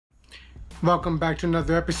Welcome back to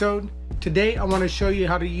another episode. Today I want to show you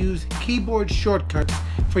how to use keyboard shortcuts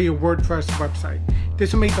for your WordPress website.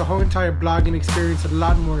 This will make the whole entire blogging experience a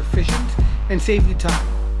lot more efficient and save you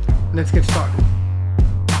time. Let's get started.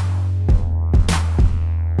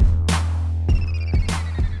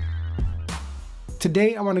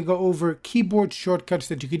 Today I want to go over keyboard shortcuts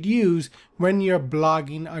that you could use when you're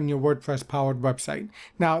blogging on your WordPress powered website.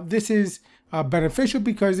 Now this is beneficial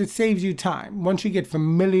because it saves you time. Once you get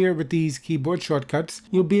familiar with these keyboard shortcuts,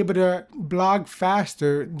 you'll be able to blog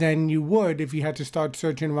faster than you would if you had to start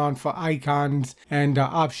searching around for icons and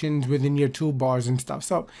options within your toolbars and stuff.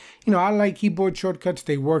 So, I like keyboard shortcuts.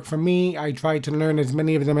 They work for me. I try to learn as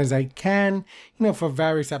many of them as I can, for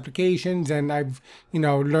various applications, and I've,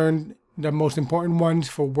 learned the most important ones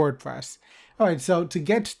for WordPress. All right, so to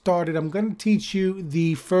get started, I'm going to teach you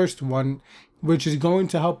the first one, which is going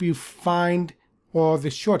to help you find all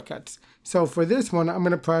the shortcuts. So for this one, I'm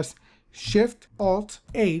going to press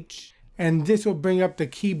Shift-Alt-H, and this will bring up the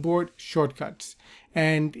keyboard shortcuts.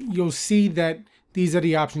 And you'll see that these are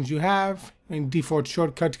the options you have. In default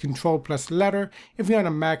shortcuts, Control plus letter. If you're on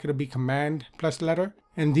a Mac, it'll be Command plus letter.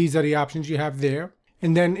 And these are the options you have there.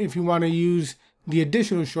 And then if you want to use the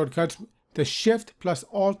additional shortcuts, the Shift plus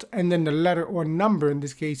Alt and then the letter or number in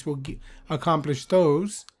this case will accomplish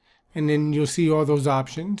those. And then you'll see all those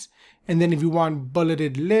options. And then if you want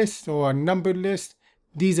bulleted list or a numbered list,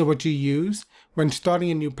 these are what you use. When starting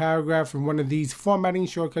a new paragraph in one of these formatting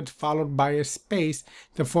shortcuts followed by a space,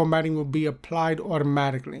 the formatting will be applied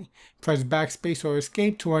automatically. Press backspace or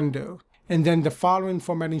escape to undo. And then the following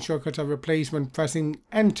formatting shortcuts are replaced when pressing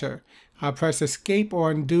enter. Press escape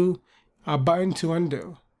or undo button to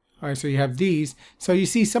undo. All right, so you have these. So you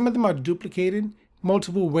see some of them are duplicated,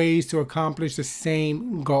 multiple ways to accomplish the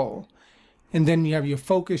same goal. And then you have your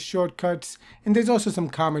focus shortcuts, and there's also some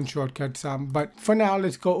common shortcuts. But for now,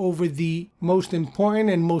 let's go over the most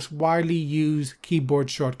important and most widely used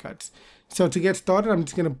keyboard shortcuts. So to get started, I'm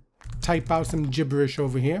just going to type out some gibberish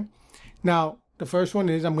over here. Now, the first one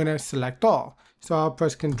is I'm going to select all. So I'll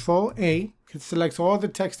press Ctrl A. It selects all the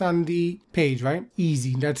text on the page, right?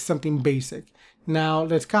 Easy. That's something basic. Now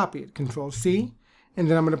let's copy it. Ctrl C, and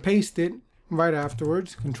then I'm going to paste it right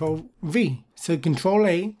afterwards. Ctrl V. So Ctrl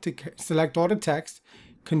A to select all the text,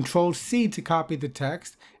 Ctrl C to copy the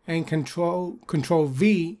text, and Ctrl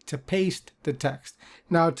V to paste the text.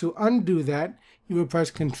 Now to undo that, you will press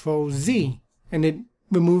Ctrl Z, and it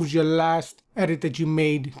removes your last edit that you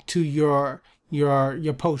made to your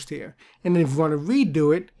post here. And then if you want to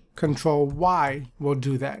redo it, Ctrl Y will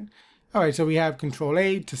do that. All right, so we have Ctrl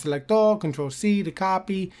A to select all, Ctrl C to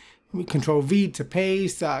copy, Ctrl V to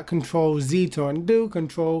paste, Ctrl Z to undo,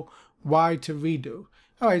 Ctrl Y to redo.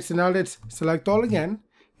 All right, so now let's select all again.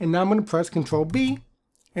 And now I'm going to press Ctrl B,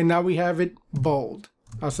 and now we have it bold.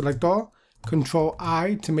 I'll select all, Ctrl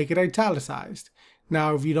I to make it italicized.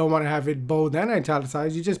 Now, if you don't want to have it bold and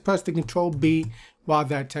italicized, you just press the Ctrl B while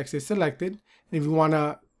that text is selected. And if you want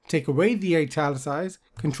to take away the italicized,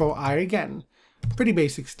 Ctrl I again. Pretty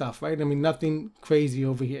basic stuff, right? I mean, nothing crazy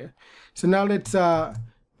over here. So now let's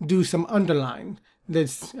do some underline.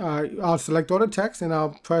 I'll select all the text and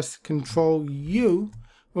I'll press Ctrl U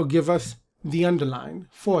will give us the underline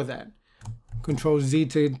for that. Ctrl Z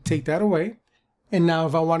to take that away. And now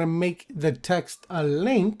if I want to make the text a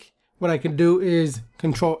link, what I can do is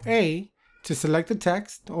Ctrl A to select the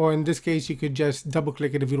text, or in this case, you could just double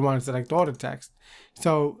click it if you don't want to select all the text.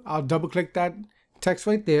 So I'll double click that text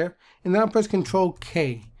right there, and then I'll press Ctrl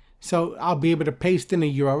K. So I'll be able to paste in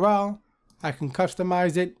a URL. I can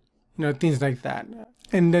customize it, things like that.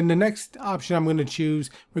 And then the next option I'm going to choose,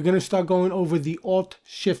 we're going to start going over the Alt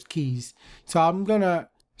Shift keys. So I'm going to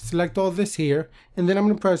select all this here, and then I'm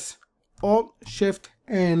going to press Alt Shift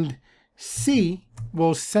and C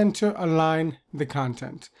will center align the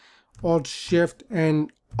content. Alt Shift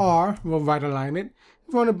and R will right align it.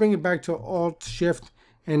 If you want to bring it back to Alt Shift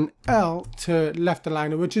and L to left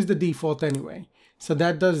align it, which is the default anyway. So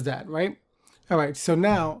that does that, right? All right, so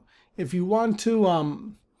now if you want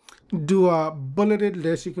to do a bulleted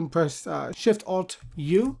list, you can press Shift Alt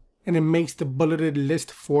U and it makes the bulleted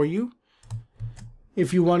list for you.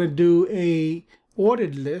 If you want to do a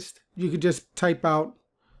ordered list, you could just type out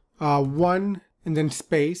 1 and then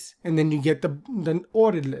space, and then you get the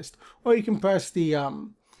ordered list. Or you can press the,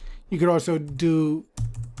 you could also do,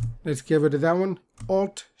 let's get rid of that one,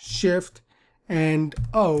 Alt Shift and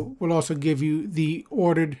O will also give you the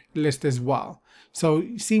ordered list as well. So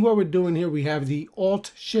see what we're doing here. We have the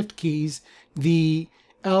Alt Shift keys. The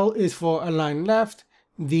L is for align left.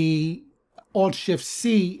 The Alt Shift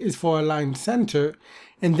C is for align center.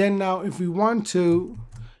 And then now if we want to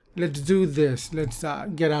let's do this. Let's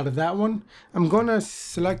get out of that one. I'm going to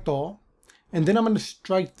select all, and then I'm going to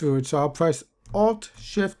strike through it. So I'll press Alt,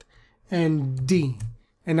 Shift, and D.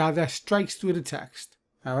 And now that strikes through the text.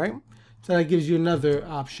 All right. So that gives you another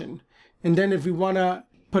option. And then if we want to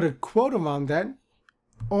put a quote around that,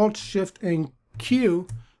 Alt, Shift, and Q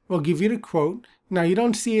will give you the quote. Now you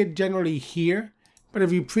don't see it generally here, but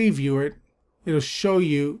if you preview it, it'll show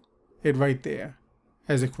you it right there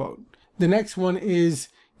as a quote. The next one is,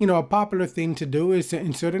 a popular thing to do is to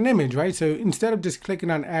insert an image, right? So instead of just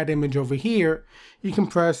clicking on add image over here, you can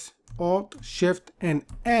press Alt, Shift, and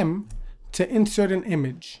M to insert an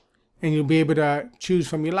image. And you'll be able to choose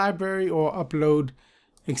from your library or upload,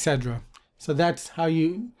 etc. So that's how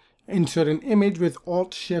you insert an image with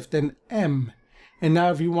Alt, Shift, and M. And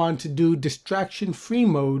now if you want to do distraction-free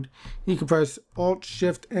mode, you can press Alt,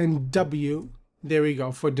 Shift, and W. There we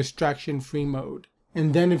go, for distraction-free mode.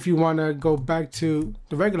 And then if you want to go back to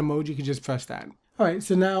the regular mode, you can just press that. All right,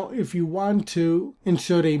 so now if you want to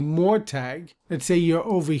insert a more tag, let's say you're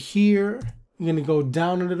over here, you're going to go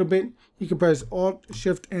down a little bit, you can press Alt,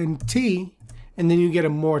 Shift, and T, and then you get a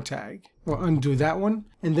more tag. We'll undo that one.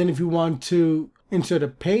 And then if you want to insert a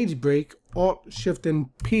page break, Alt, Shift,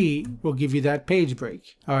 and P will give you that page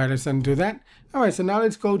break. All right, let's undo that. All right, so now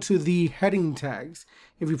let's go to the heading tags.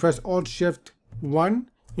 If you press Alt, Shift, 1,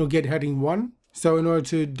 you'll get heading 1. So in order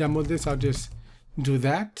to demo this, I'll just do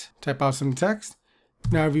that, type out some text.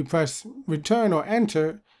 Now if you press return or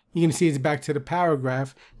enter, you can see it's back to the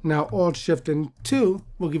paragraph. Now Alt, Shift, and 2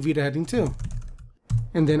 will give you the heading 2.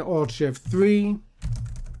 And then Alt, Shift, 3,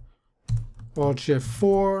 Alt, Shift,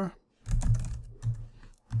 4,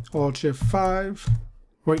 Alt, Shift, 5.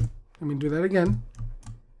 Wait, let me do that again.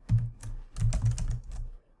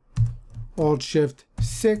 Alt, Shift,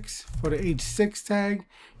 6 for the H6 tag.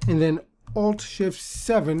 And then Alt, Shift,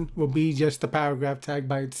 7 will be just the paragraph tag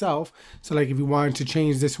by itself. So like if you wanted to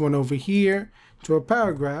change this one over here to a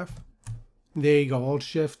paragraph, there you go, Alt,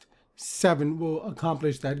 Shift, 7 will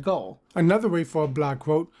accomplish that goal. Another way for a block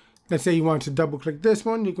quote, let's say you want to double click this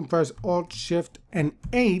one, you can press Alt, Shift, and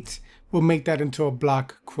 8 will make that into a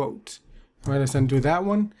block quote. All right, let's undo that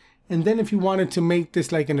one. And then if you wanted to make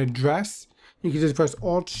this like an address, you can just press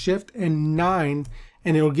Alt, Shift, and 9,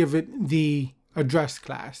 and it'll give it the address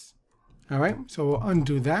class. All right, so we'll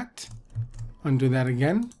undo that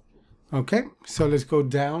again. Okay, so let's go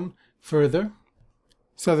down further.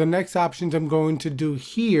 So the next options I'm going to do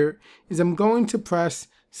here is I'm going to press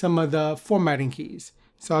some of the formatting keys.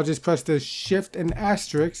 So I'll just press the Shift and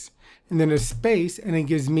asterisk and then a space, and it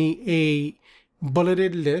gives me a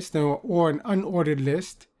bulleted list or an unordered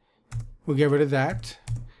list. We'll get rid of that.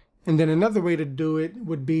 And then another way to do it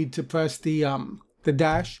would be to press the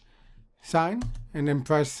dash sign and then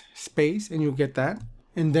press space, and you'll get that.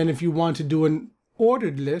 And then if you want to do an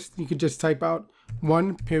ordered list, you could just type out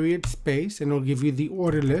 1 period space and it'll give you the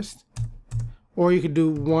ordered list. Or you could do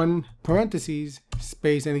 1 parentheses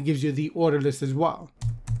space and it gives you the ordered list as well.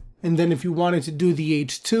 And then if you wanted to do the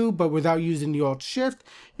H2 but without using the Alt Shift,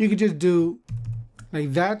 you could just do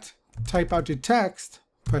like that, type out your text,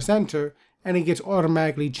 press enter, and it gets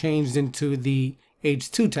automatically changed into the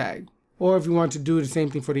H2 tag. Or if you want to do the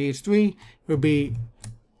same thing for the H3, it would be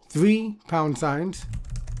 3 pound signs,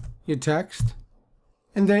 your text,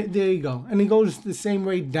 and there you go. And it goes the same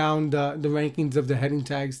way down the rankings of the heading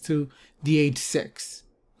tags to the H6.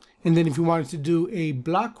 And then if you wanted to do a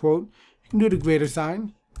block quote, you can do the greater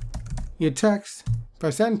sign, your text,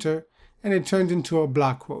 press enter, and it turns into a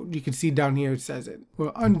block quote. You can see down here it says it.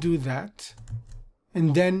 We'll undo that.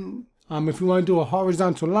 And then if you want to do a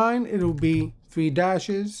horizontal line, it'll be 3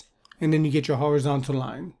 dashes. And then you get your horizontal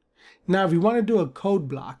line. Now, if you want to do a code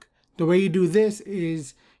block, the way you do this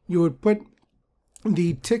is you would put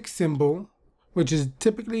the tick symbol, which is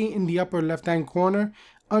typically in the upper left-hand corner,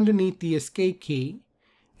 underneath the escape key.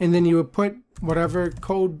 And then you would put whatever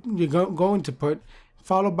code you're going to put,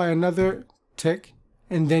 followed by another tick,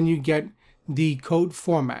 and then you get the code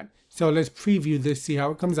format. So let's preview this, see how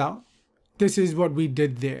it comes out. This is what we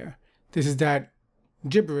did there. This is that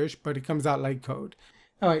gibberish, but it comes out like code.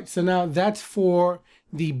 All right, so now that's for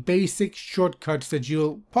the basic shortcuts that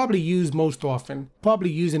you'll probably use most often,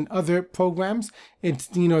 probably use in other programs. It's,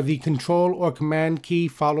 the Control or Command key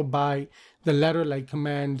followed by the letter like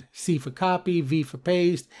Command C for copy, V for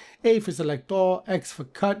paste, A for select all, X for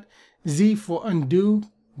cut, Z for undo,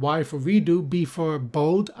 Y for redo, B for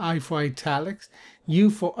bold, I for italics,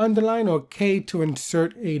 U for underline, or K to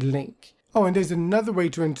insert a link. Oh, and there's another way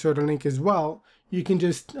to insert a link as well. You can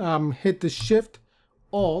just hit the Shift,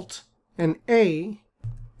 Alt, and A,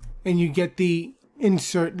 and you get the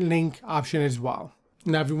insert link option as well.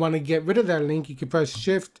 Now if you want to get rid of that link, you can press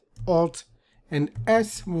Shift Alt and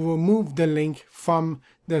S will remove the link from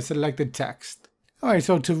the selected text. Alright,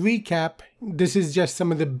 so to recap, this is just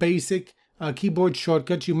some of the basic keyboard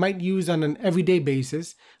shortcuts you might use on an everyday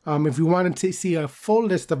basis. If you wanted to see a full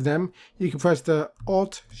list of them, you can press the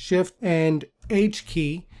Alt, Shift, and H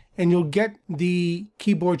key, and you'll get the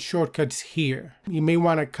keyboard shortcuts here. You may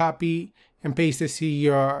want to copy and paste this to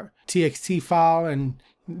your TXT file and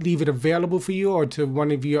leave it available for you, or to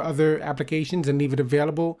one of your other applications and leave it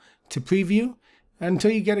available to preview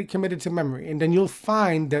until you get it committed to memory. And then you'll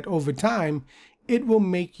find that over time, it will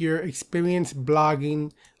make your experience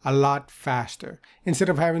blogging a lot faster. Instead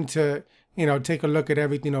of having to, take a look at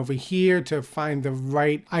everything over here to find the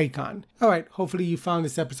right icon. All right, hopefully you found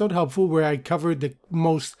this episode helpful, where I covered the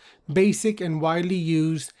most basic and widely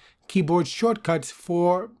used keyboard shortcuts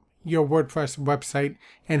for your WordPress website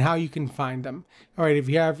and how you can find them. All right, if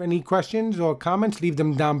you have any questions or comments, leave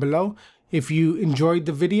them down below. If you enjoyed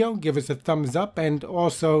the video, give us a thumbs up, and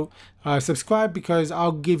also subscribe, because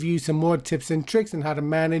I'll give you some more tips and tricks on how to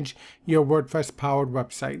manage your WordPress powered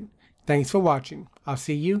website. Thanks for watching. I'll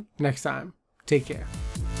see you next time. Take care.